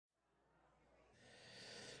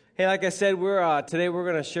Hey, like I said, today we're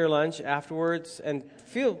going to share lunch afterwards, and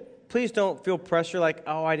please don't feel pressure like,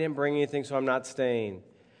 oh, I didn't bring anything, so I'm not staying.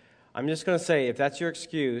 I'm just going to say, if that's your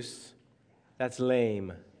excuse, that's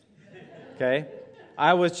lame. Okay?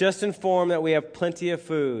 I was just informed that we have plenty of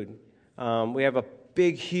food. We have a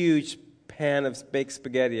big, huge pan of baked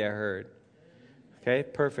spaghetti, I heard. Okay,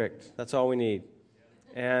 perfect. That's all we need.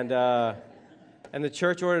 And the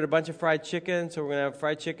church ordered a bunch of fried chicken, so we're going to have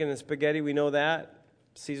fried chicken and spaghetti. We know that.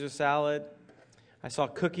 Caesar salad. I saw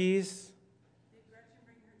cookies. Did Gretchen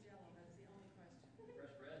bring her Jell-O? That's the only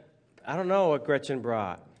question. Fresh bread. I don't know what Gretchen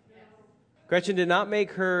brought. Gretchen did not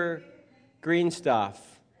make her green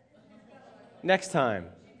stuff. Next time.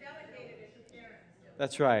 She delegated it to parents.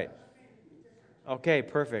 That's right. Okay,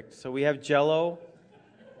 perfect. So we have Jell-O.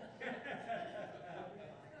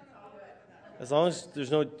 As long as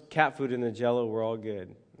there's no cat food in the Jell-O, we're all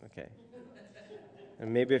good. Okay.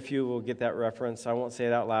 And maybe a few will get that reference. I won't say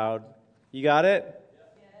it out loud. You got it?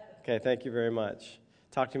 Okay, thank you very much.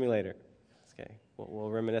 Talk to me later. Okay, we'll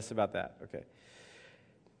reminisce about that. Okay.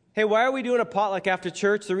 Hey, why are we doing a potluck after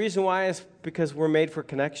church? The reason why is because we're made for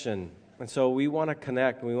connection. And so we want to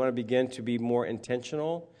connect, and we want to begin to be more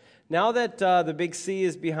intentional. Now that the big C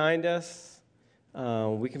is behind us,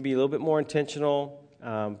 we can be a little bit more intentional.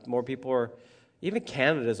 More people are, even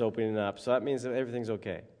Canada's opening up, so that means that everything's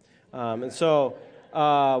okay. And so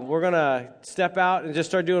we're going to step out and just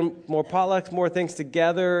start doing more potlucks, more things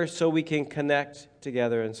together so we can connect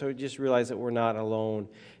together. And so we just realize that we're not alone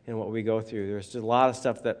in what we go through. There's just a lot of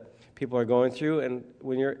stuff that people are going through, and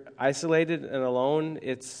when you're isolated and alone,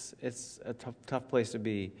 it's a tough place to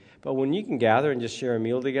be. But when you can gather and just share a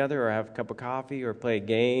meal together or have a cup of coffee or play a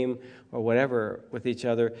game or whatever with each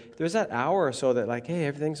other, there's that hour or so that like, hey,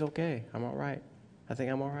 everything's okay. I'm all right. I think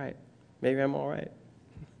I'm all right. Maybe I'm all right.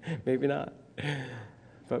 Maybe not.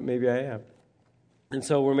 But maybe I am. And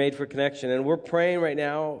so we're made for connection. And we're praying right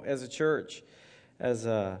now as a church, as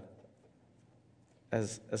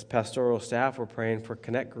pastoral staff, we're praying for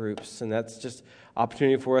connect groups. And that's just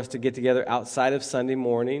opportunity for us to get together outside of Sunday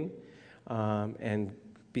morning and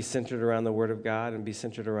be centered around the Word of God and be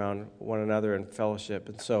centered around one another and fellowship.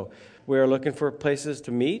 And so we're looking for places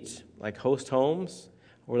to meet, like host homes.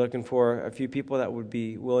 We're looking for a few people that would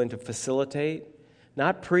be willing to facilitate,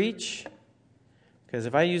 not preach. Because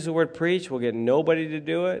if I use the word preach, we'll get nobody to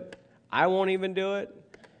do it. I won't even do it.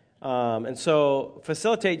 And so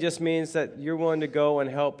facilitate just means that you're willing to go and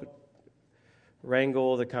help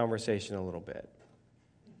wrangle the conversation a little bit.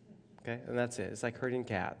 Okay? And that's it. It's like herding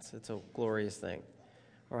cats. It's a glorious thing.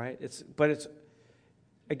 All right? It's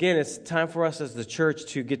time for us as the church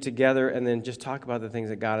to get together and then just talk about the things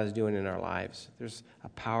that God is doing in our lives. There's a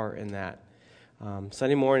power in that.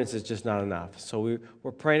 Sunday mornings is just not enough. So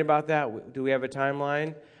we're praying about that. Do we have a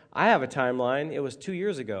timeline? I have a timeline. It was 2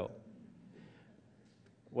 years ago.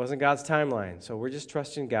 It wasn't God's timeline. So we're just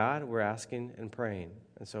trusting God. We're asking and praying.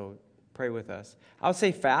 And so pray with us. I would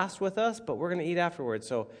say fast with us, but we're going to eat afterwards.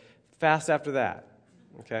 So fast after that.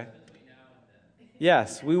 Okay?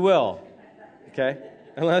 Yes, we will. Okay?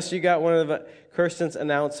 Unless you got one of Kirsten's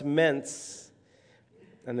announcements,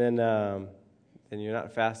 and then you're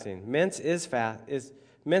not fasting. Mints is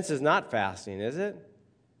not fasting, is it?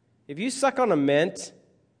 If you suck on a mint,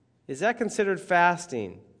 is that considered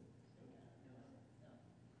fasting?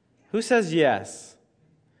 Who says yes?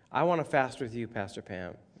 I want to fast with you, Pastor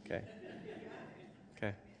Pam. Okay.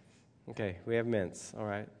 Okay, we have mints. All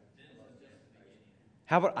right.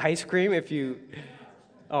 How about ice cream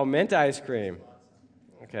mint ice cream.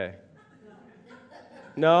 Okay.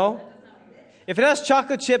 No? If it has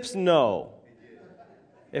chocolate chips, no.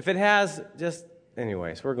 If it has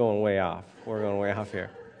anyways, we're going way off. We're going way off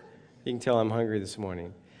here. You can tell I'm hungry this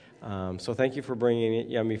morning. So thank you for bringing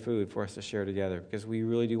yummy food for us to share together because we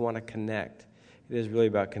really do want to connect. It is really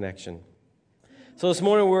about connection. So this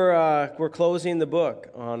morning we're closing the book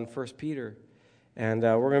on 1 Peter. And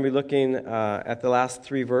we're going to be looking at the last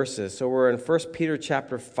 3 verses. So we're in 1 Peter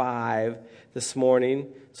chapter 5 this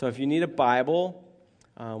morning. So if you need a Bible,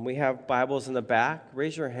 we have Bibles in the back.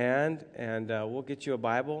 Raise your hand, and we'll get you a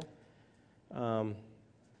Bible.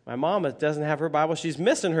 My mom doesn't have her Bible. She's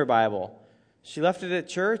missing her Bible. She left it at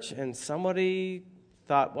church, and somebody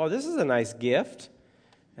thought, well, this is a nice gift.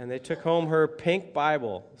 And they took home her pink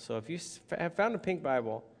Bible. So if you have found a pink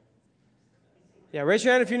Bible, yeah, raise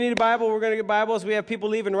your hand if you need a Bible. We're going to get Bibles. We have people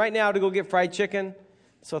leaving right now to go get fried chicken.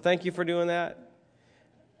 So thank you for doing that.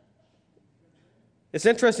 It's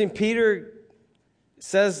interesting. Peter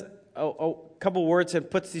says a couple words and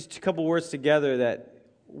puts these couple words together that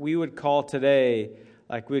we would call today,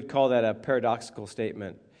 like we would call that a paradoxical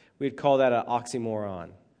statement. We'd call that an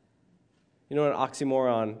oxymoron. You know what an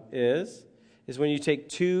oxymoron is? Is when you take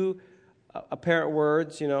two apparent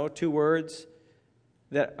words, two words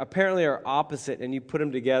that apparently are opposite, and you put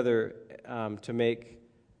them together to make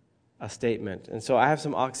a statement. And so I have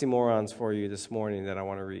some oxymorons for you this morning that I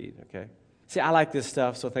want to read, okay? See, I like this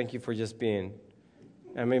stuff, so thank you for just being.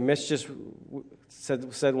 I mean, Mitch just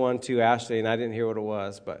said one to Ashley, and I didn't hear what it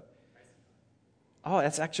was, but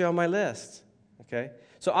that's actually on my list, okay?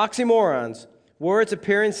 So oxymorons, words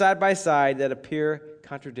appearing side by side that appear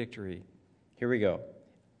contradictory. Here we go.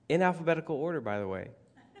 In alphabetical order, by the way.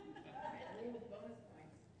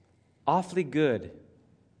 Awfully good.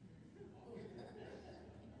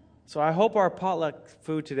 So I hope our potluck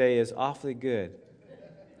food today is awfully good,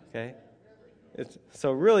 okay?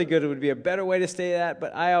 So really good would be a better way to say that,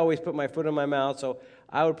 but I always put my foot in my mouth, so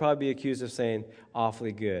I would probably be accused of saying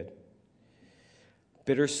awfully good.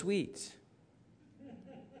 Bittersweet.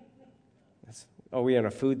 We're on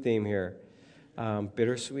a food theme here.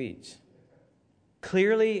 Bittersweet.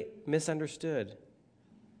 Clearly misunderstood.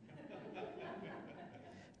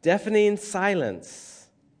 Deafening silence.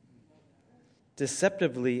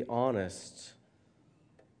 Deceptively honest.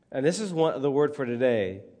 And this is the word for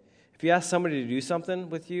today. If you ask somebody to do something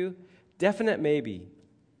with you, definite maybe.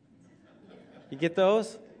 You get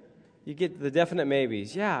those? You get the definite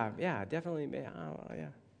maybes. Yeah, definitely. Yeah.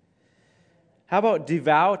 How about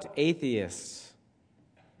devout atheists?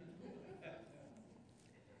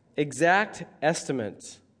 Exact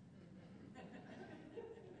estimate.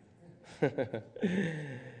 If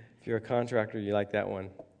you're a contractor, you like that one.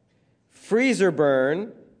 Freezer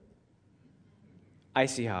burn.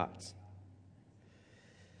 Icy hot.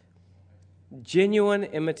 Genuine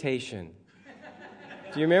imitation.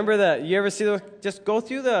 Do you remember that? You ever see those? Just go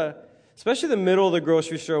through especially the middle of the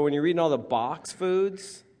grocery store when you're eating all the box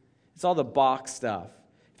foods. It's all the box stuff.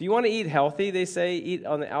 If you want to eat healthy, they say, eat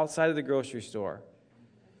on the outside of the grocery store.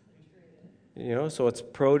 So it's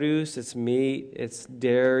produce, it's meat, it's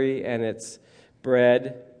dairy, and it's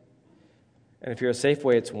bread. And if you're a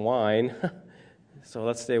Safeway, it's wine. So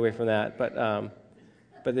let's stay away from that.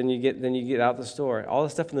 But then you get out the store. All the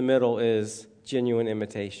stuff in the middle is genuine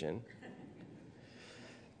imitation.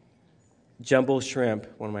 Jumbo shrimp,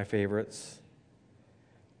 one of my favorites.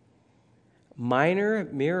 Minor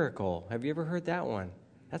miracle. Have you ever heard that one?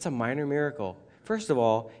 That's a minor miracle. First of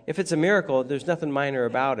all, if it's a miracle, there's nothing minor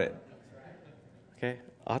about it. Okay?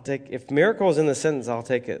 If miracle is in the sentence, I'll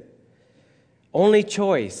take it. Only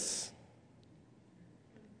choice.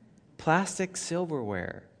 Plastic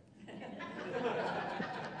silverware.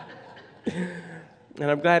 And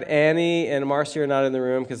I'm glad Annie and Marcy are not in the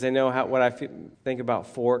room because they know what I think about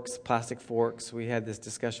forks, plastic forks. We had this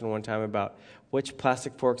discussion one time about which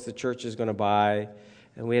plastic forks the church is going to buy.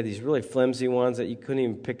 And we had these really flimsy ones that you couldn't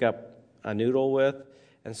even pick up a noodle with.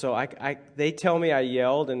 And so they tell me I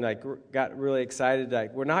yelled and I got really excited.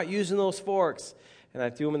 We're not using those forks. And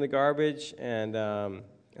I threw them in the garbage. And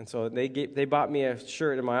so they bought me a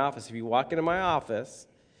shirt in my office. If you walk into my office,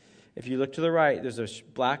 if you look to the right, there's a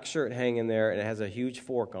black shirt hanging there, and it has a huge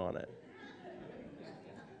fork on it.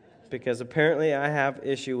 Because apparently I have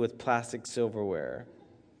issue with plastic silverware.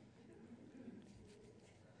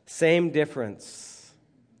 Same difference.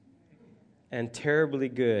 And terribly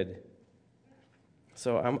good.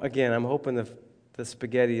 So I'm hoping the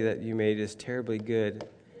spaghetti that you made is terribly good.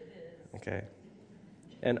 Okay.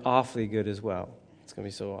 And awfully good as well. It's going to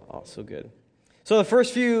be so good. So the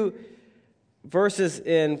first few verses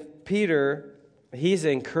in Peter, he's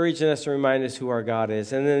encouraging us to remind us who our God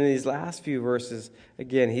is. And then in these last few verses,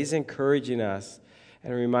 again, he's encouraging us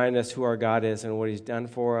and reminding us who our God is and what he's done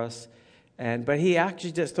for us. But he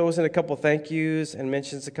actually just throws in a couple thank yous and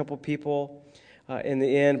mentions a couple people in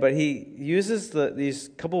the end. But he uses these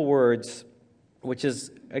couple words, which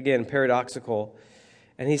is, again, paradoxical.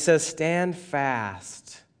 And he says, stand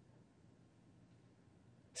fast.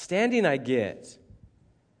 Standing I get.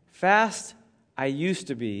 Fast I used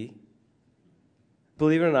to be.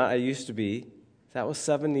 Believe it or not, I used to be. That was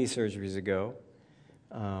 7 knee surgeries ago.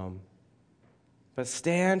 But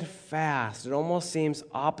stand fast. It almost seems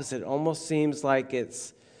opposite. It almost seems like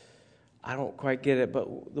I don't quite get it,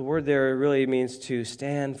 but the word there really means to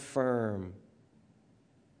stand firm.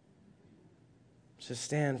 To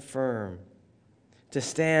stand firm. To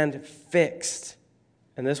stand fixed.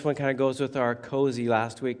 And this one kind of goes with our cozy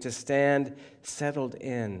last week. To stand settled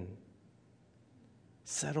in.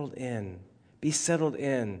 Settled in. Be settled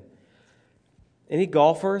in. Any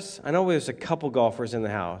golfers? I know there's a couple golfers in the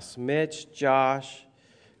house. Mitch, Josh,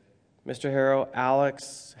 Mr. Harrow,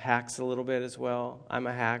 Alex hacks a little bit as well. I'm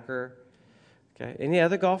a hacker. Okay. Any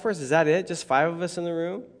other golfers? Is that it? Just 5 of us in the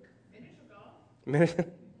room? Miniature golf.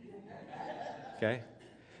 Okay?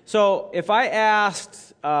 So if I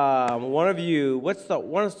asked one of you,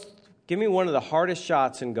 give me one of the hardest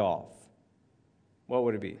shots in golf, what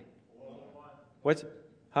would it be? What's,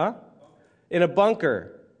 huh? In a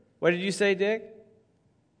bunker. What did you say, Dick?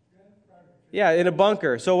 Yeah, in a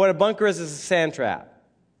bunker. So what a bunker is a sand trap.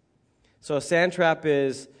 So a sand trap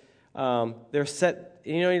is, they're set,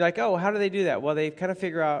 you're like, oh, how do they do that? Well, they kind of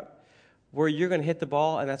figure out where you're going to hit the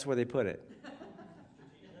ball, and that's where they put it.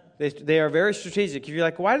 They are very strategic. If you're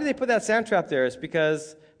like, why did they put that sand trap there? It's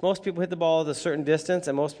because most people hit the ball at a certain distance,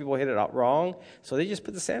 and most people hit it out wrong, so they just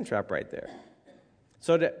put the sand trap right there.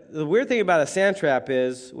 So the weird thing about a sand trap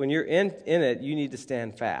is when you're in it, you need to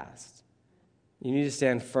stand fast. You need to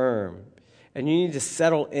stand firm. And you need to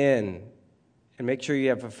settle in and make sure you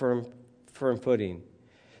have a firm footing.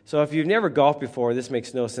 So if you've never golfed before, this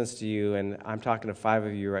makes no sense to you, and I'm talking to 5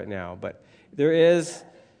 of you right now. But there is,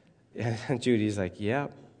 and Judy's like,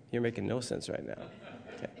 yep, you're making no sense right now.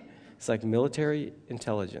 Okay. It's like military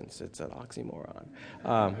intelligence. It's an oxymoron.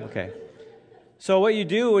 Okay. So what you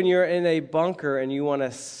do when you're in a bunker and you want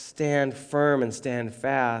to stand firm and stand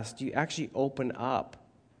fast, you actually open up.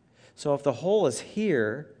 So if the hole is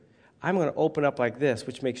here, I'm going to open up like this,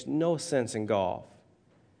 which makes no sense in golf.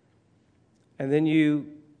 And then you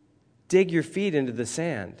dig your feet into the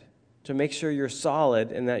sand to make sure you're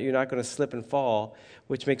solid and that you're not going to slip and fall,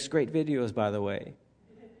 which makes great videos, by the way.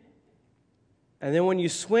 And then when you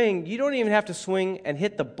swing, you don't even have to swing and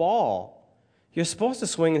hit the ball. You're supposed to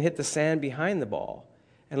swing and hit the sand behind the ball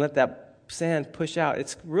and let that sand push out.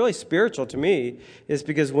 It's really spiritual to me, is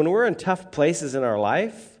because when we're in tough places in our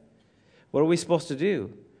life, what are we supposed to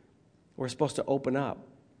do? We're supposed to open up.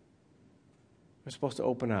 We're supposed to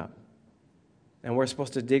open up. And we're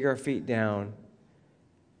supposed to dig our feet down.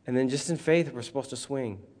 And then just in faith, we're supposed to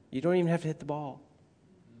swing. You don't even have to hit the ball.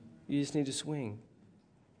 You just need to swing.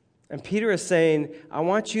 And Peter is saying, I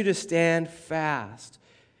want you to stand fast.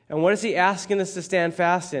 And what is he asking us to stand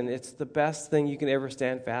fast in? It's the best thing you can ever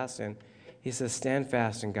stand fast in. He says, stand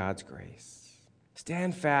fast in God's grace.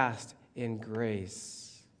 Stand fast in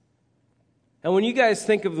grace. And when you guys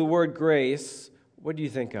think of the word grace, what do you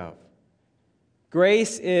think of?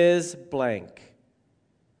 Grace is blank.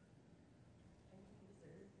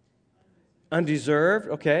 Undeserved,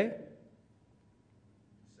 okay.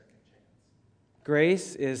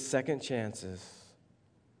 Grace is second chances,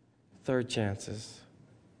 third chances,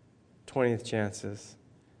 20th chances,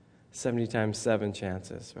 70 times 7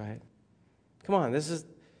 chances, right? Come on,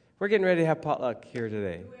 we're getting ready to have potluck here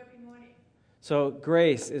today. So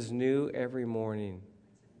grace is new every morning.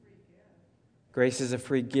 Grace is a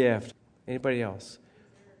free gift. Anybody else?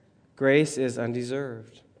 Grace is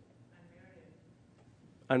undeserved.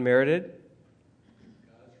 Unmerited?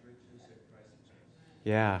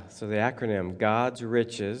 Yeah, so the acronym, God's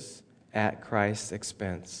riches at Christ's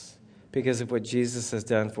expense. Because of what Jesus has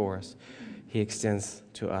done for us, he extends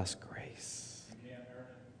to us grace.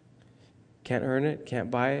 Can't earn it, can't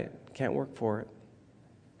buy it, can't work for it.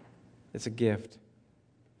 It's a gift.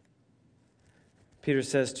 Peter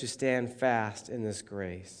says to stand fast in this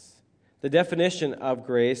grace. The definition of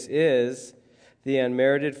grace is the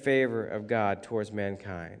unmerited favor of God towards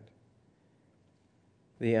mankind.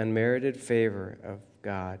 The unmerited favor of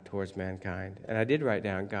God towards mankind. And I did write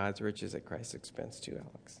down God's riches at Christ's expense too,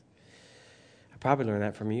 Alex. I probably learned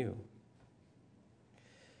that from you.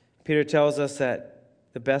 Peter tells us that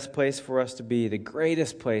the best place for us to be, the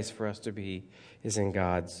greatest place for us to be, is in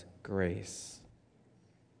God's grace.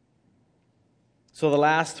 So the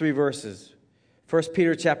last 3 verses, 1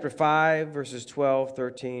 Peter chapter 5, verses 12,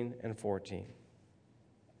 13, and 14.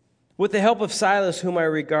 With the help of Silas, whom I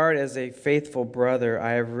regard as a faithful brother,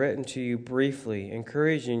 I have written to you briefly,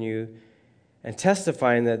 encouraging you and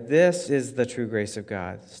testifying that this is the true grace of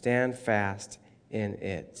God. Stand fast in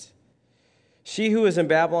it. She who is in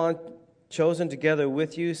Babylon, chosen together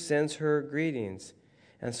with you, sends her greetings,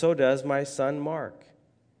 and so does my son Mark.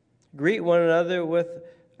 Greet one another with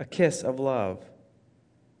a kiss of love.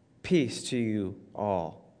 Peace to you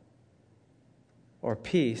all. Or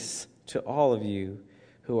peace to all of you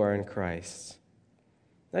who are in Christ.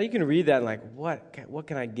 Now you can read that and like, what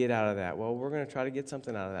can I get out of that? Well, we're going to try to get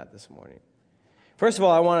something out of that this morning. First of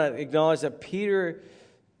all, I want to acknowledge that Peter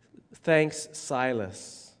thanks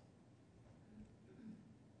Silas.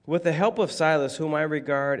 With the help of Silas, whom I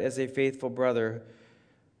regard as a faithful brother.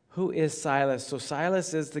 Who is Silas? So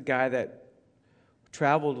Silas is the guy that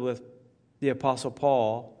traveled with the Apostle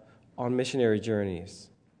Paul on missionary journeys.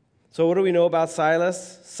 So what do we know about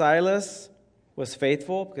Silas? Silas was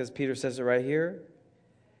faithful, because Peter says it right here.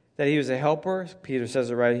 That he was a helper, Peter says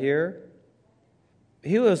it right here.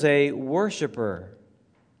 He was a worshiper.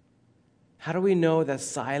 How do we know that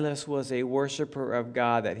Silas was a worshiper of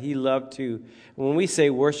God, that he loved to? When we say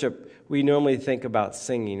worship, we normally think about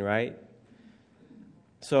singing, right?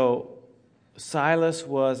 So Silas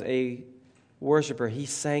was a worshiper. He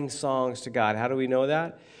sang songs to God. How do we know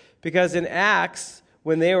that? Because in Acts,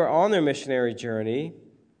 when they were on their missionary journey,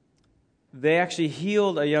 they actually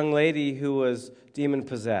healed a young lady who was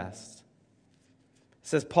demon-possessed. It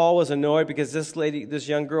says Paul was annoyed because this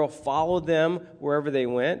young girl followed them wherever they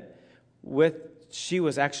went. She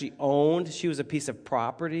was actually owned. She was a piece of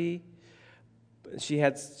property. She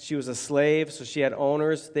was a slave, so she had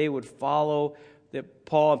owners. They would follow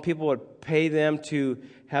Paul, and people would pay them to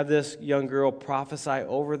have this young girl prophesy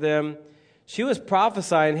over them. She was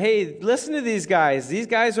prophesying, hey, listen to these guys. These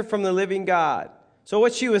guys are from the living God. So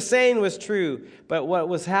what she was saying was true, but what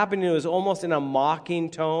was happening was almost in a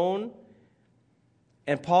mocking tone.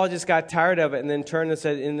 And Paul just got tired of it and then turned and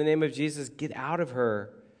said, in the name of Jesus, get out of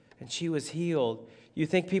her. And she was healed. You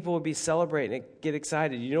think people would be celebrating and get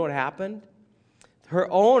excited. You know what happened? Her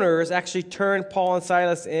owners actually turned Paul and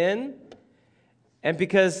Silas in. And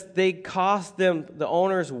because they cost them, the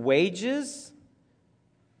owners, wages,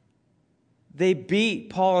 they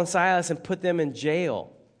beat Paul and Silas and put them in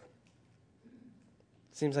jail.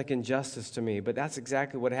 Seems like injustice to me, but that's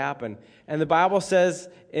exactly what happened. And the Bible says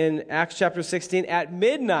in Acts chapter 16, at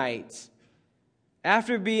midnight,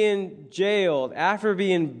 after being jailed, after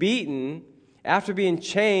being beaten, after being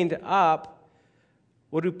chained up,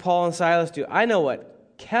 what do Paul and Silas do? I know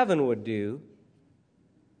what Kevin would do.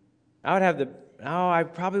 I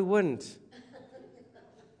probably wouldn't.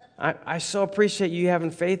 I so appreciate you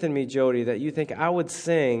having faith in me, Jody, that you think I would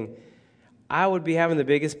sing. I would be having the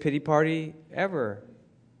biggest pity party ever.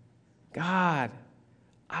 God,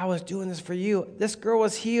 I was doing this for you. This girl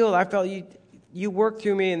was healed. I felt you worked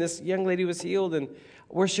through me, and this young lady was healed, and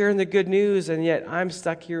we're sharing the good news, and yet I'm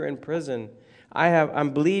stuck here in prison.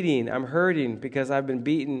 I'm bleeding. I'm hurting because I've been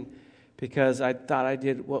beaten because I thought I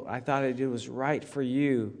did what I thought I did was right for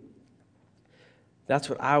you. That's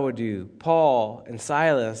what I would do. Paul and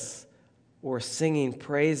Silas were singing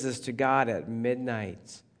praises to God at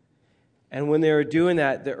midnight. And when they were doing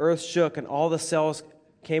that, the earth shook and all the cells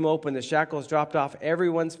came open, the shackles dropped off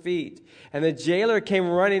everyone's feet. And the jailer came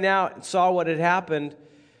running out and saw what had happened.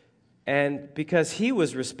 And because he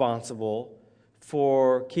was responsible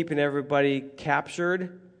for keeping everybody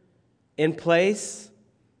captured in place,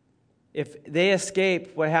 if they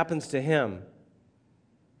escape, what happens to him?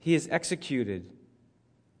 He is executed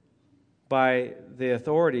by the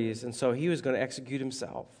authorities, and so he was going to execute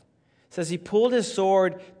himself. It says he pulled his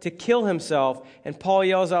sword to kill himself, and Paul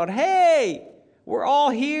yells out, hey, we're all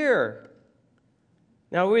here.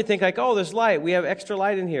 Now we would think like, oh, there's light. We have extra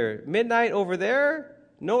light in here. Midnight over there,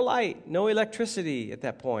 no light, no electricity at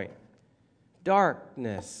that point.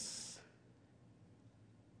 Darkness.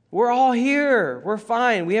 We're all here. We're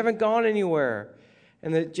fine. We haven't gone anywhere.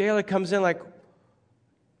 And the jailer comes in like,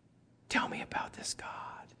 tell me about this God.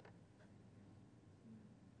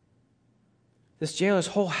 This jailer's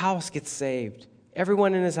whole house gets saved.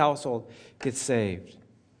 Everyone in his household gets saved.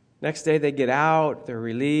 Next day they get out, they're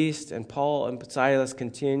released, and Paul and Silas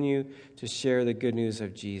continue to share the good news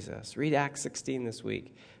of Jesus. Read Acts 16 this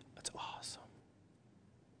week. It's awesome.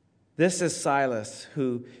 This is Silas,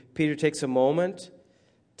 who Peter takes a moment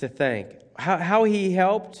to thank. How he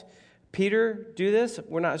helped Peter do this,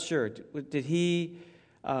 we're not sure. Did he,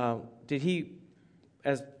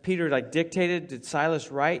 as Peter dictated, did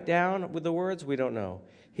Silas write down with the words? We don't know.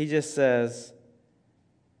 He just says,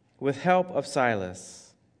 with help of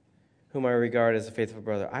Silas, whom I regard as a faithful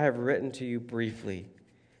brother, I have written to you briefly.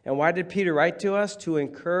 And why did Peter write to us? To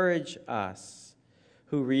encourage us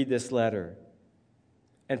who read this letter.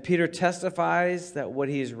 And Peter testifies that what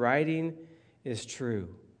he is writing is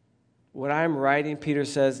true. What I'm writing, Peter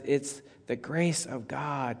says, it's the grace of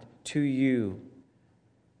God to you.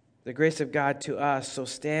 The grace of God to us. So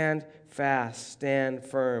stand fast, stand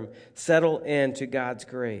firm, settle into God's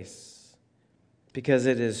grace, because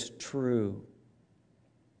it is true.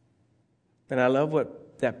 And I love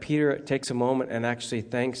that Peter takes a moment and actually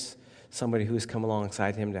thanks somebody who's come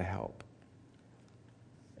alongside him to help.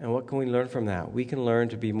 And what can we learn from that? We can learn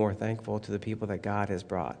to be more thankful to the people that God has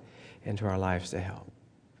brought into our lives to help.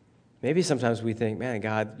 Maybe sometimes we think, man,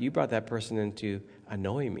 God, you brought that person in to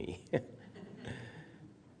annoy me.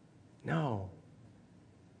 No.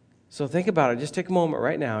 So think about it. Just take a moment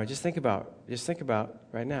right now. Just think about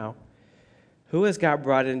right now. Who has God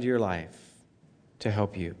brought into your life to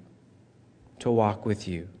help you, to walk with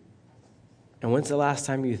you? And when's the last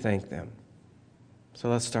time you thanked them? So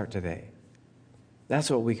let's start today. That's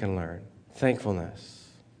what we can learn. Thankfulness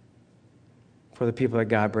for the people that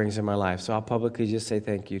God brings in my life. So I'll publicly just say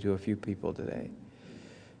thank you to a few people today.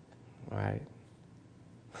 All right.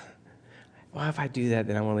 Well, if I do that,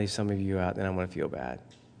 then I want to leave some of you out, then I'm going to feel bad.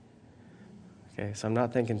 Okay, so I'm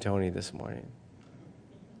not thanking Tony this morning.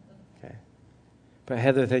 Okay. But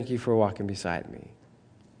Heather, thank you for walking beside me.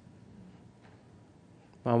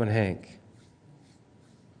 Mom and Hank,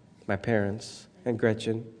 my parents, and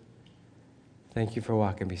Gretchen, thank you for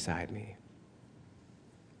walking beside me.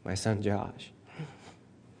 My son Josh,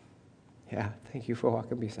 yeah, thank you for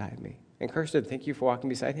walking beside me. And Kirsten, thank you for walking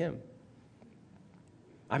beside him.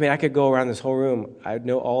 I mean, I could go around this whole room. I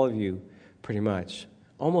know all of you pretty much,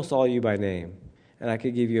 almost all of you by name, and I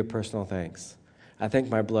could give you a personal thanks. I thank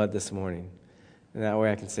my blood this morning, and that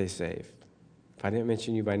way I can stay safe. If I didn't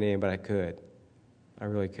mention you by name, but I could. I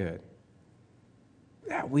really could.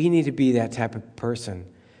 Yeah, we need to be that type of person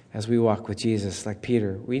as we walk with Jesus, like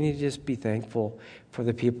Peter. We need to just be thankful for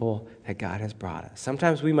the people that God has brought us.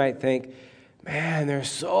 Sometimes we might think, man, they're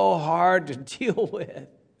so hard to deal with.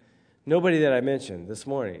 Nobody that I mentioned this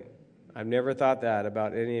morning. I've never thought that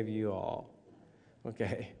about any of you all.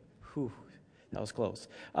 Okay. Whew, that was close.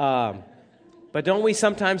 But don't we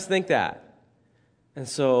sometimes think that? And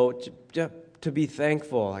so to be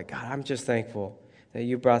thankful, like, God, I'm just thankful that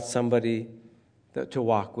you brought somebody to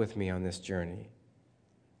walk with me on this journey.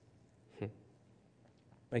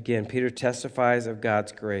 Again, Peter testifies of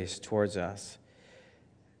God's grace towards us.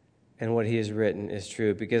 And what he has written is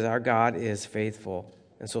true because our God is faithful.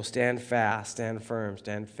 And so stand fast, stand firm,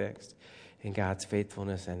 stand fixed in God's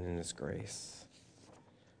faithfulness and in his grace.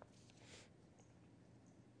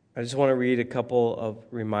 I just want to read a couple of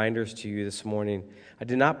reminders to you this morning. I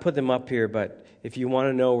did not put them up here, but if you want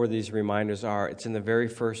to know where these reminders are, it's in the very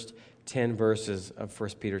first 10 verses of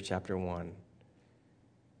 1 Peter chapter 1.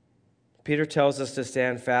 Peter tells us to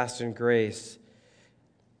stand fast in grace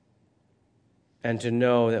and to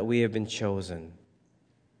know that we have been chosen.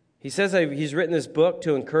 He says that he's written this book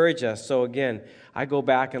to encourage us. So again, I go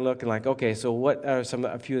back and look and like, okay, so what are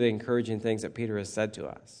a few of the encouraging things that Peter has said to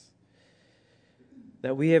us?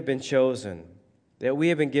 That we have been chosen, that we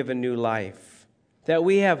have been given new life, that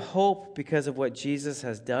we have hope because of what Jesus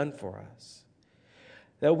has done for us,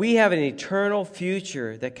 that we have an eternal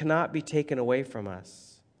future that cannot be taken away from us,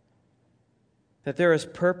 that there is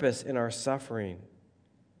purpose in our suffering,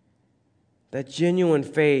 that genuine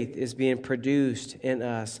faith is being produced in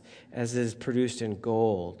us as it is produced in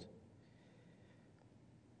gold,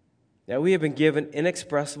 that we have been given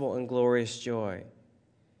inexpressible and glorious joy.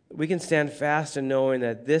 We can stand fast in knowing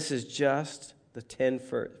that this is just the 10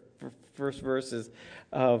 first verses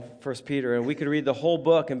of 1 Peter, and we could read the whole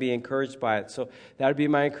book and be encouraged by it. So that would be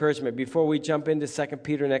my encouragement. Before we jump into 2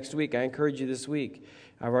 Peter next week, I encourage you this week.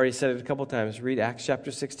 I've already said it a couple times. Read Acts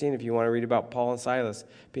chapter 16 if you want to read about Paul and Silas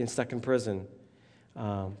being stuck in prison.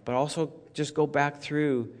 But also just go back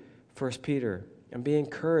through 1 Peter and be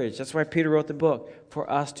encouraged. That's why Peter wrote the book, for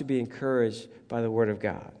us to be encouraged by the Word of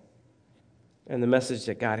God and the message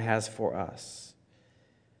that God has for us.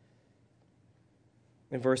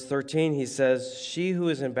 In verse 13, he says, she who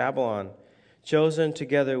is in Babylon, chosen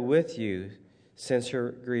together with you, sends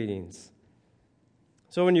her greetings.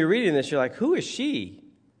 So when you're reading this, you're like, who is she?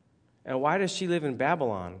 And why does she live in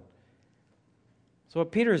Babylon? So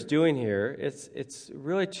what Peter is doing here, it's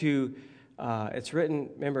really it's written,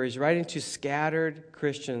 remember, he's writing to scattered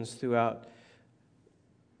Christians throughout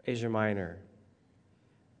Asia Minor.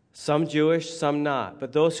 Some Jewish, some not.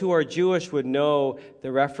 But those who are Jewish would know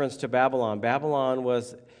the reference to Babylon. Babylon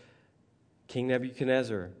was, King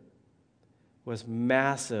Nebuchadnezzar was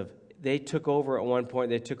massive. They took over at one point,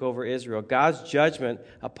 they took over Israel. God's judgment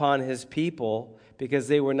upon his people, because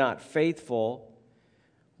they were not faithful,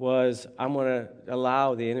 was, I'm going to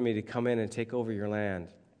allow the enemy to come in and take over your land.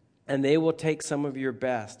 And they will take some of your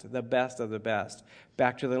best, the best of the best,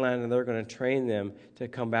 back to the land, and they're going to train them to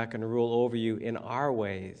come back and rule over you in our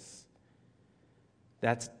ways.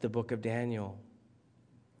 That's the book of Daniel.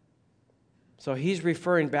 So he's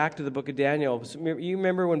referring back to the book of Daniel. You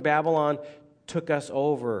remember when Babylon took us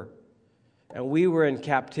over, and we were in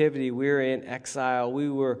captivity, we were in exile, we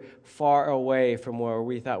were far away from where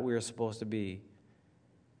we thought we were supposed to be.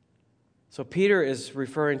 So Peter is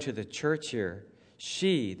referring to the church here.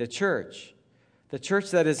 She, the church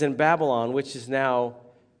that is in Babylon, which is now,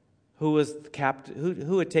 who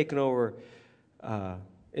had taken over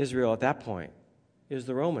Israel at that point? It was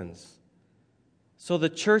the Romans. So the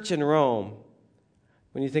church in Rome,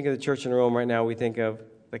 when you think of the church in Rome right now, we think of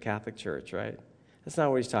the Catholic Church, right? That's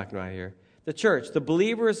not what he's talking about here. The church, the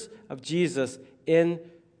believers of Jesus in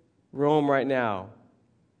Rome right now,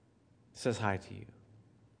 says hi to you.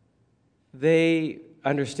 They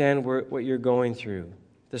understand what you're going through,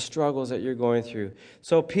 the struggles that you're going through.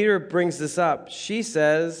 So Peter brings this up. She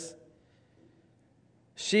says,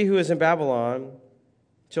 she who is in Babylon,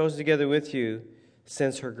 chosen together with you,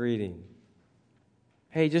 sends her greeting.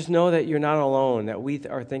 Hey, just know that you're not alone, that we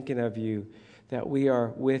are thinking of you, that we are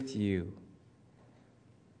with you.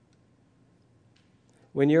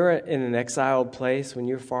 When you're in an exiled place, when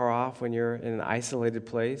you're far off, when you're in an isolated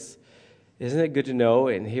place, isn't it good to know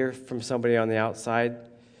and hear from somebody on the outside,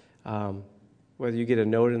 whether you get a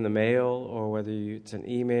note in the mail or whether it's an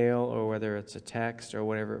email or whether it's a text or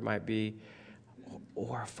whatever it might be,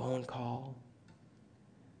 or a phone call?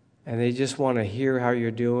 And they just want to hear how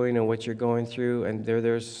you're doing and what you're going through, and they're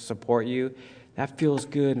there to support you. That feels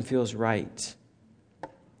good and feels right.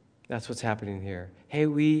 That's what's happening here. Hey,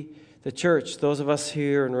 the church, those of us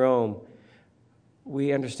here in Rome,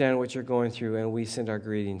 we understand what you're going through, and we send our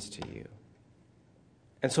greetings to you.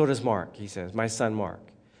 And so does Mark, he says, my son Mark.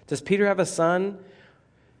 Does Peter have a son?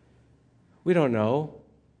 We don't know.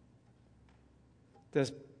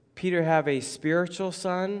 Does Peter have a spiritual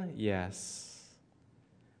son? Yes.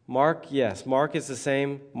 Mark, yes. Mark is the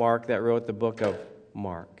same Mark that wrote the book of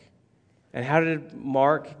Mark. And how did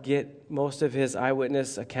Mark get most of his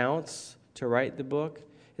eyewitness accounts to write the book?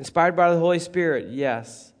 Inspired by the Holy Spirit,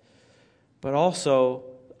 yes. But also,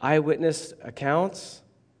 eyewitness accounts,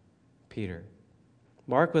 Peter.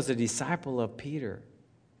 Mark was a disciple of Peter.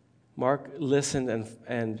 Mark listened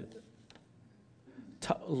and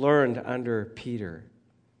learned under Peter.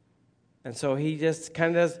 And so he just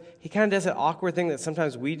kind of does that awkward thing that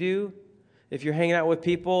sometimes we do. If you're hanging out with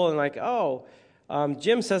people and like,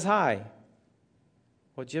 Jim says hi.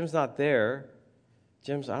 Well, Jim's not there.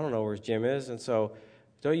 I don't know where Jim is. And so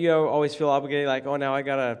don't you always feel obligated like, now I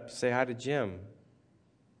got to say hi to Jim?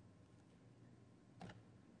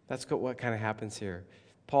 That's what kind of happens here.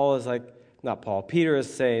 Peter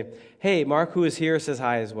is saying, hey, Mark who is here says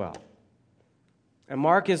hi as well. And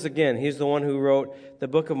Mark is, again, he's the one who wrote the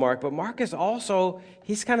book of Mark. But Mark is also,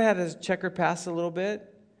 he's kind of had his checkered past a little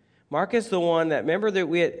bit. Mark is the one that, remember that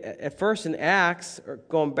we had, at first in Acts, or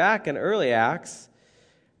going back in early Acts,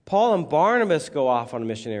 Paul and Barnabas go off on a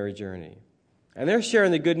missionary journey. And they're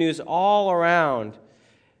sharing the good news all around.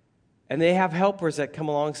 And they have helpers that come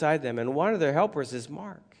alongside them. And one of their helpers is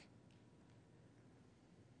Mark.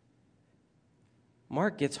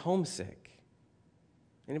 Mark gets homesick.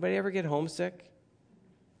 Anybody ever get homesick?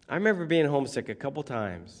 I remember being homesick a couple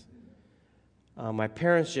times. My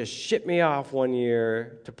parents just shipped me off one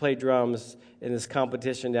year to play drums in this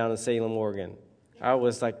competition down in Salem, Oregon. I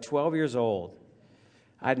was like 12 years old.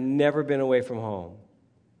 I'd never been away from home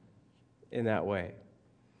in that way.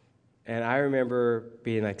 And I remember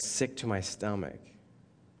being like sick to my stomach.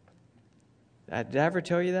 Did I ever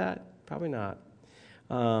tell you that? Probably not.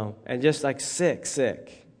 And just like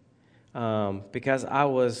sick. Because I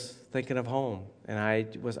was thinking of home. And I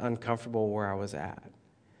was uncomfortable where I was at.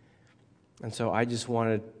 And so I just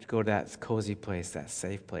wanted to go to that cozy place, that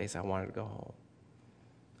safe place. I wanted to go home.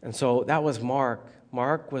 And so that was Mark.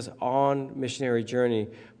 Mark was on missionary journey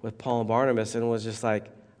with Paul and Barnabas and was just like,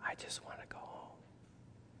 I just want to go home.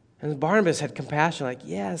 And Barnabas had compassion, like,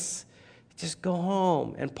 yes, just go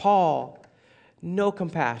home. And Paul, no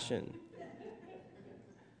compassion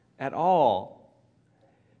at all.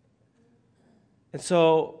 And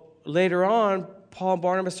so later on, Paul and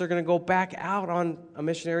Barnabas are going to go back out on a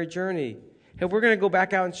missionary journey. And we're going to go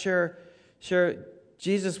back out and share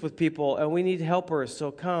Jesus with people, and we need helpers,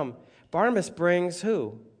 so come. Barnabas brings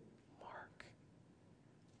who? Mark.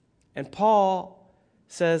 And Paul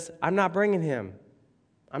says, I'm not bringing him.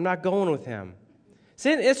 I'm not going with him.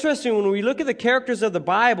 See, it's interesting, when we look at the characters of the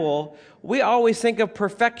Bible, we always think of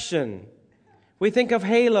perfection. We think of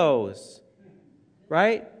halos,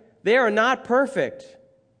 right? They are not perfect.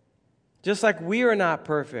 Just like we are not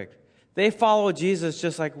perfect. They follow Jesus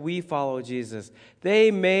just like we follow Jesus.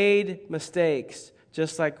 They made mistakes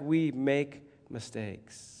just like we make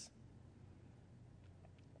mistakes.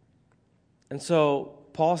 And so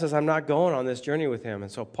Paul says, I'm not going on this journey with him.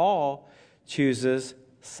 And so Paul chooses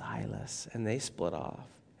Silas, and they split off.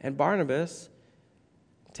 And Barnabas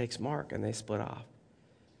takes Mark, and they split off.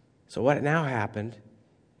 So what now happened,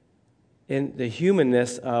 in the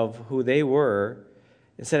humanness of who they were,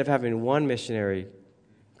 instead of having one missionary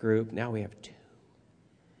group, now we have two.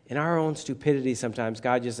 In our own stupidity sometimes,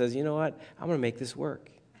 God just says, you know what? I'm going to make this work.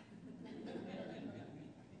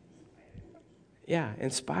 Yeah, in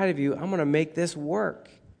spite of you, I'm going to make this work.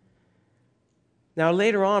 Now,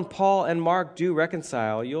 later on, Paul and Mark do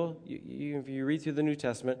reconcile. If you read through the New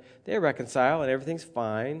Testament, they reconcile and everything's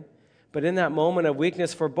fine. But in that moment of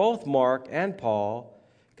weakness for both Mark and Paul,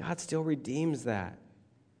 God still redeems that.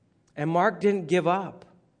 And Mark didn't give up.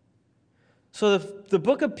 So the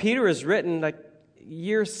book of Peter is written like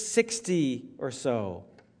year 60 or so.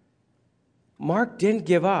 Mark didn't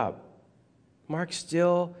give up. Mark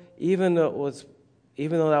still, even though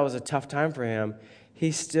that was a tough time for him,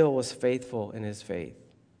 he still was faithful in his faith.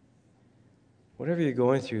 Whatever you're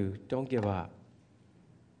going through, don't give up.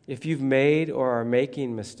 If you've made or are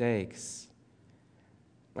making mistakes,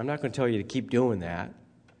 I'm not going to tell you to keep doing that.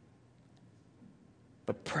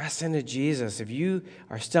 But press into Jesus. If you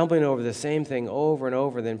are stumbling over the same thing over and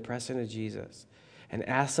over, then press into Jesus. And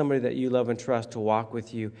ask somebody that you love and trust to walk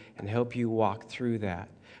with you and help you walk through that.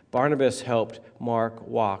 Barnabas helped Mark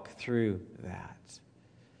walk through that.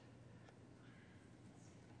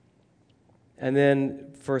 And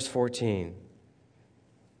then verse 14,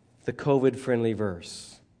 the COVID-friendly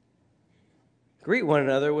verse. Greet one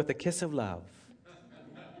another with a kiss of love.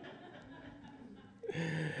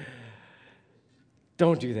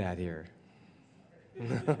 Don't do that here.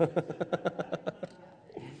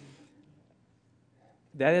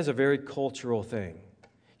 That is a very cultural thing.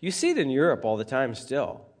 You see it in Europe all the time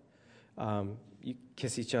still. You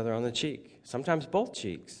kiss each other on the cheek, sometimes both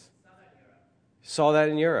cheeks. Saw that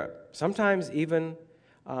in Europe. Sometimes even,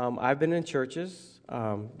 I've been in churches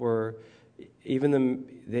where even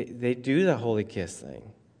they do the holy kiss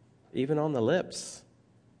thing, even on the lips.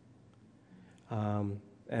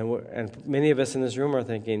 And many of us in this room are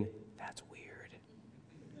thinking, that's weird,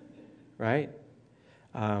 right?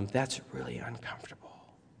 That's really uncomfortable.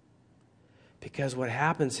 Because what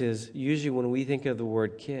happens is, usually when we think of the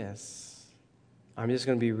word kiss, I'm just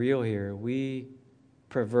going to be real here, we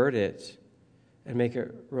pervert it and make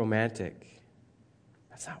it romantic.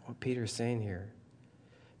 That's not what Peter's saying here.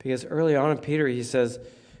 Because early on in Peter, he says,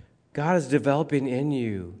 God is developing in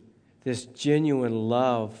you this genuine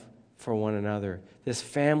love for one another, this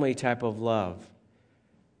family type of love,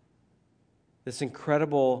 this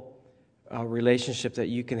incredible relationship that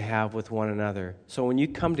you can have with one another. So when you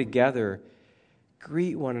come together,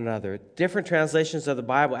 greet one another. Different translations of the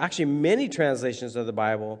Bible, actually many translations of the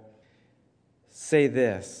Bible, say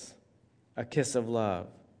this, a kiss of love.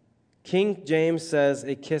 King James says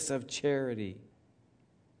a kiss of charity.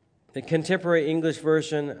 The contemporary English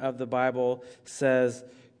version of the Bible says,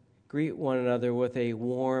 greet one another with a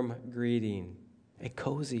warm greeting, a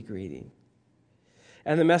cozy greeting.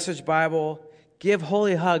 And the Message Bible, give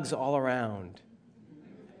holy hugs all around.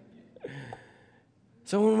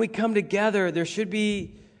 So when we come together, there should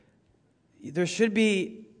be,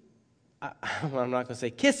 I'm not going to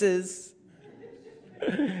say kisses,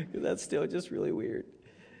 because that's still just really weird.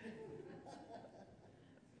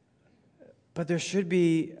 But there should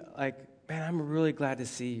be like, man, I'm really glad to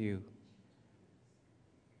see you.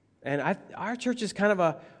 And our church is kind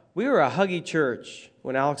of we were a huggy church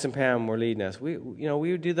when Alex and Pam were leading us. We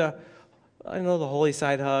would do the holy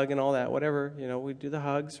side hug and all that, whatever. We'd do the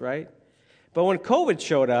hugs, right? But when COVID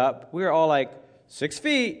showed up, we were all like 6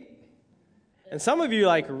 feet. And some of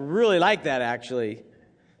you really like that, actually.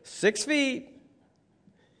 6 feet.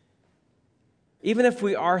 Even if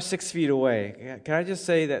we are 6 feet away, can I just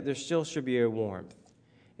say that there still should be a warmth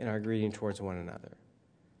in our greeting towards one another?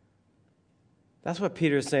 That's what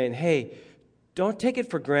Peter is saying. Hey, don't take it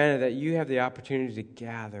for granted that you have the opportunity to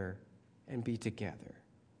gather and be together.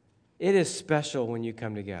 It is special when you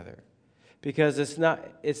come together, because it's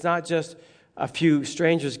not just a few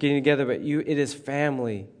strangers getting together, but it is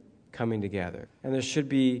family coming together. And there should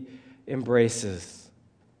be embraces.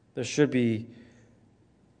 There should be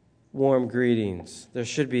warm greetings. There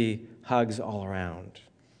should be hugs all around.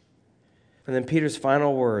 And then Peter's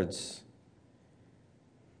final words,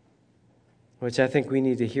 which I think we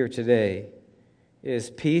need to hear today, is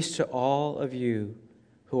peace to all of you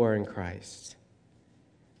who are in Christ.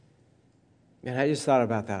 Man, I just thought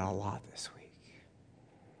about that a lot this week.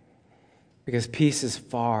 Because peace is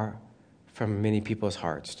far from many people's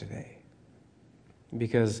hearts today.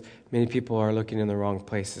 Because many people are looking in the wrong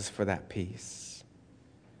places for that peace.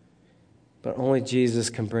 But only Jesus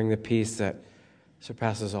can bring the peace that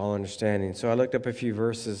surpasses all understanding. So I looked up a few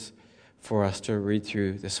verses for us to read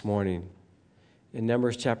through this morning. In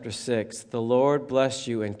Numbers chapter 6, the Lord bless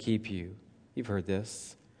you and keep you. You've heard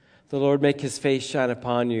this. The Lord make his face shine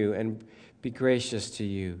upon you and be gracious to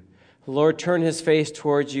you. The Lord turn his face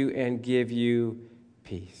towards you and give you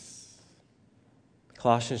peace.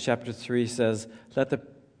 Colossians chapter 3 says, let the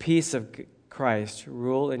peace of Christ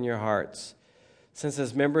rule in your hearts, since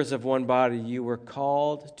as members of one body you were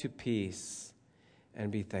called to peace,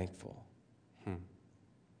 and be thankful.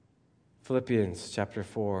 Philippians chapter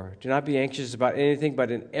 4. Do not be anxious about anything,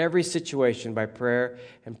 but in every situation, by prayer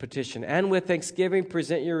and petition, and with thanksgiving,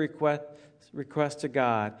 present your request to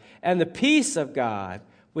God. And the peace of God,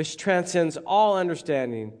 which transcends all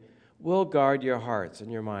understanding, will guard your hearts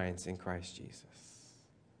and your minds in Christ Jesus.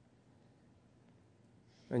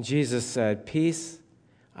 And Jesus said, peace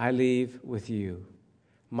I leave with you.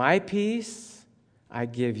 My peace I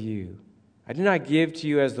give you. I do not give to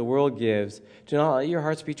you as the world gives. Do not let your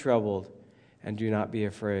hearts be troubled, and do not be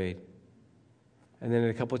afraid. And then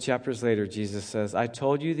a couple chapters later, Jesus says, I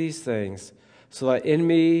told you these things so that in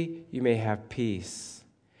me you may have peace.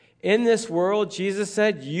 In this world, Jesus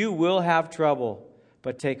said, you will have trouble,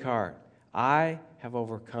 but take heart. I have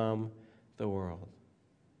overcome the world.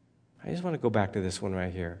 I just want to go back to this one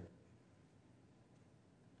right here.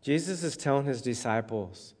 Jesus is telling his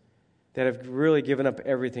disciples that have really given up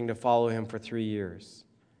everything to follow him for 3 years.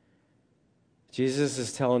 Jesus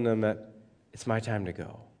is telling them that it's my time to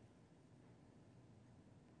go.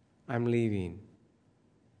 I'm leaving.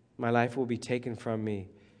 My life will be taken from me.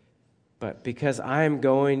 But because I am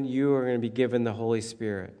going, you are going to be given the Holy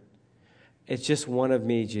Spirit. It's just one of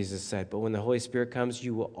me, Jesus said. But when the Holy Spirit comes,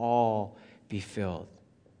 you will all be filled.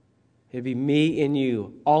 It'll be me in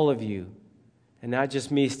you, all of you, and not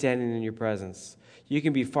just me standing in your presence. You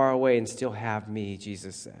can be far away and still have me,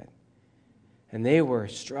 Jesus said. And they were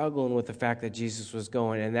struggling with the fact that Jesus was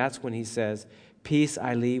going, and that's when he says, peace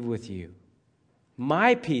I leave with you.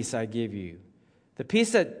 My peace I give you. The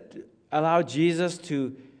peace that allowed Jesus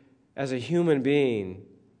to, as a human being,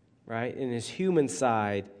 right, in his human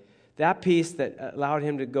side, that peace that allowed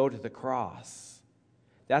him to go to the cross,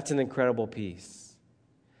 that's an incredible peace.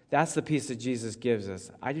 That's the peace that Jesus gives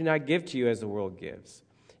us. I do not give to you as the world gives.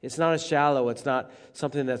 It's not a shallow. It's not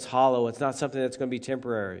something that's hollow. It's not something that's going to be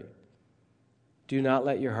temporary. Do not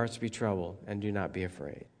let your hearts be troubled, and do not be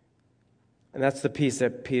afraid. And that's the peace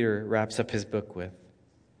that Peter wraps up his book with.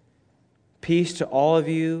 Peace to all of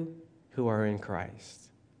you who are in Christ.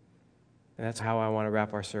 And that's how I want to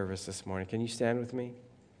wrap our service this morning. Can you stand with me?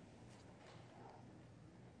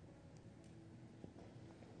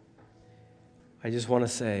 I just want to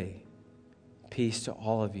say, peace to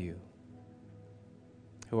all of you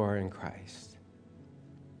who are in Christ.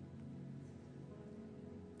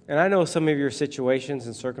 And I know some of your situations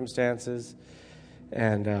and circumstances,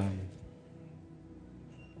 and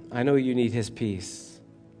I know you need his peace.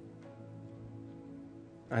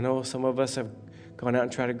 I know some of us have gone out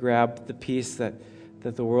and tried to grab the peace that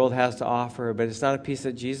the world has to offer, but it's not a peace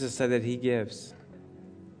that Jesus said that he gives.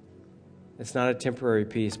 It's not a temporary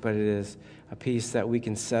peace, but it is a peace that we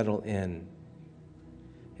can settle in.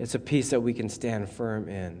 It's a peace that we can stand firm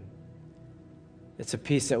in. It's a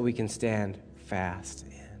peace that we can stand fast in.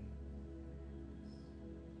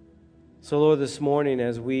 So, Lord, this morning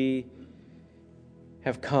as we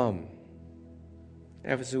have come,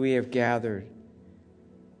 as we have gathered,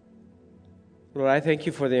 Lord, I thank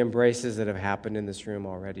you for the embraces that have happened in this room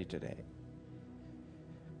already today.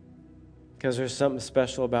 Because there's something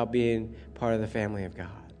special about being part of the family of God.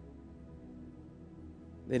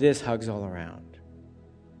 It is hugs all around.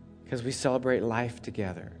 Because we celebrate life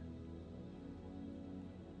together.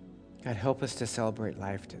 God, help us to celebrate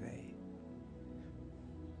life today.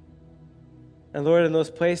 And Lord, in those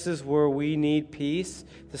places where we need peace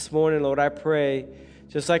this morning, Lord, I pray,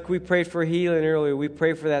 just like we prayed for healing earlier, we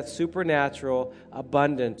pray for that supernatural,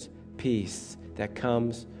 abundant peace that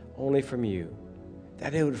comes only from you.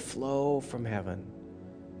 That it would flow from heaven.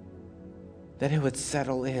 That it would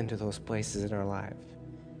settle into those places in our life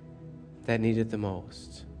that need it the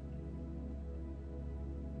most.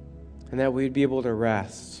 And that we'd be able to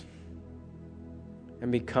rest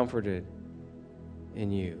and be comforted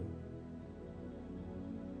in you.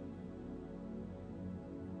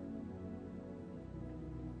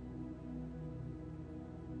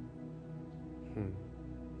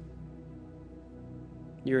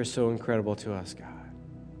 You are so incredible to us, God.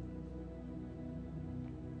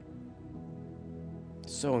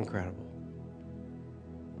 So incredible.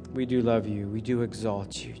 We do love you. We do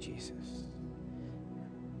exalt you, Jesus.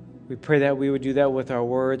 We pray that we would do that with our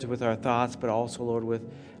words, with our thoughts, but also, Lord, with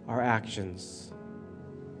our actions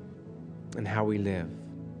and how we live.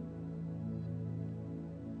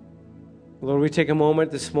 Lord, we take a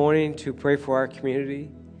moment this morning to pray for our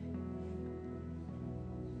community.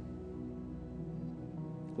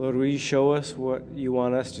 Lord, will you show us what you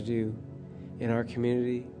want us to do in our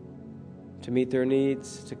community to meet their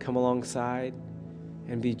needs, to come alongside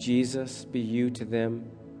and be Jesus, be you to them.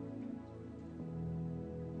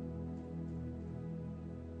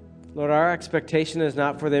 Lord, our expectation is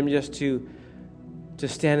not for them just to to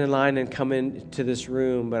stand in line and come into this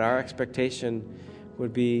room, but our expectation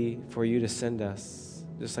would be for you to send us.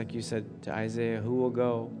 Just like you said to Isaiah, who will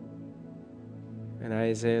go? And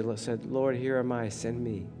Isaiah said, Lord, here am I, send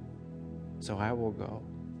me. So I will go.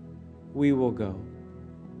 We will go.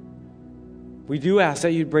 We do ask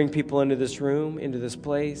that you'd bring people into this room, into this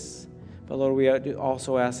place. But Lord, we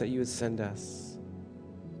also ask that you would send us.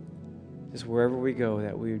 Just wherever we go,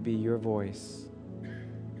 that we would be your voice.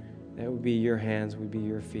 That would be your hands, would be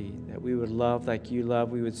your feet. That we would love like you love.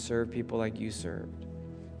 We would serve people like you served.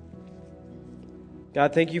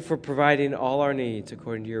 God, thank you for providing all our needs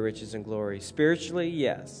according to your riches and glory. Spiritually,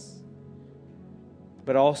 yes.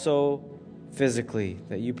 But also physically,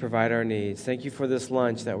 that you provide our needs. Thank you for this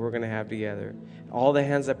lunch that we're going to have together. All the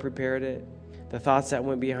hands that prepared it, the thoughts that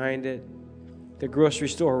went behind it, the grocery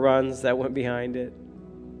store runs that went behind it.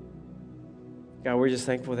 God, we're just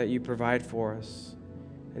thankful that you provide for us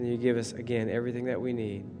and you give us, again, everything that we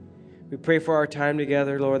need. We pray for our time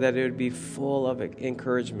together, Lord, that it would be full of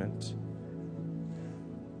encouragement.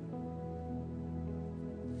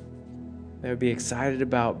 That would be excited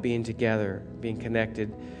about being together, being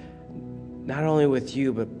connected, not only with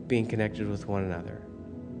you, but being connected with one another.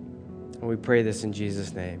 And we pray this in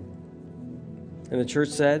Jesus' name. And the church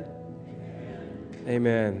said,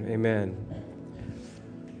 Amen. Amen.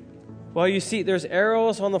 Well, you see, there's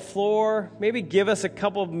arrows on the floor. Maybe give us a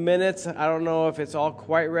couple of minutes. I don't know if it's all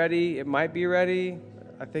quite ready. It might be ready.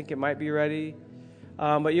 I think it might be ready.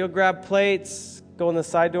 But you'll grab plates, go in the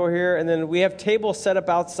side door here, and then we have tables set up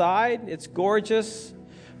outside. It's gorgeous.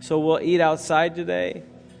 So we'll eat outside today.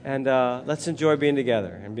 And let's enjoy being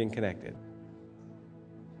together and being connected.